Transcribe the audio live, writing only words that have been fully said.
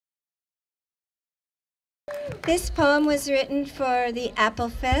This poem was written for the Apple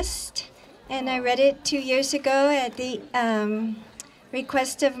Fest, and I read it 2 years ago at the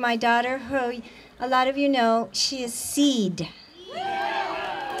request of my daughter, who a lot of you know, she is Seed.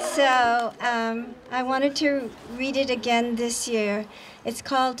 So I wanted to read it again this year. It's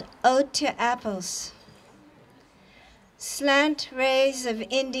called Ode to Apples. Slant rays of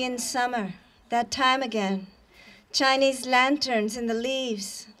Indian summer, that time again. Chinese lanterns in the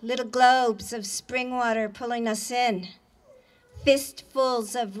leaves, little globes of spring water pulling us in.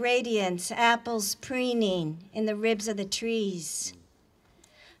 Fistfuls of radiance, apples preening in the ribs of the trees.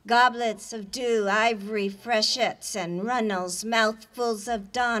 Goblets of dew, ivory freshets and runnels, mouthfuls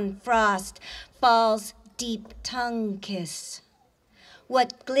of dawn frost, fall's deep tongue kiss.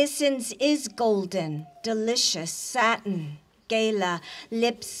 What glistens is golden, delicious satin, gala,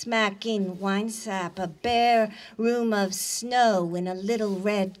 lip-smacking winesap, a bare room of snow in a little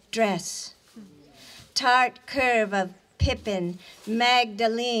red dress. Tart curve of Pippin,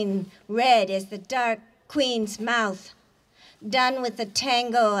 Magdalene, red as the dark queen's mouth. Done with the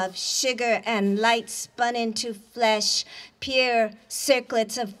tango of sugar and light spun into flesh, pure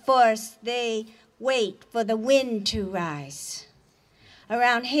circlets of force, they wait for the wind to rise.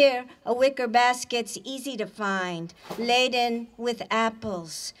 Around here, a wicker basket's easy to find, laden with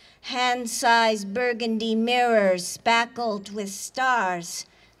apples, hand-sized burgundy mirrors spackled with stars.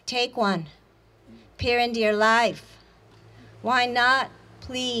 Take one, peer into your life. Why not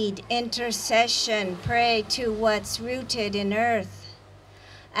plead intercession, pray to what's rooted in earth?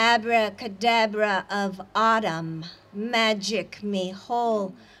 Abracadabra of autumn, magic me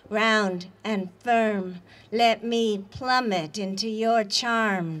whole, round and firm. Let me plummet into your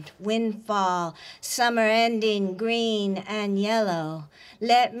charmed windfall, summer ending green and yellow.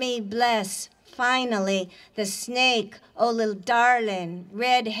 Let me bless finally the snake, oh little darling,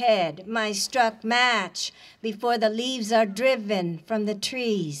 redhead, my struck match before the leaves are driven from the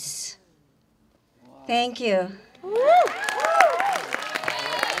trees. Thank you.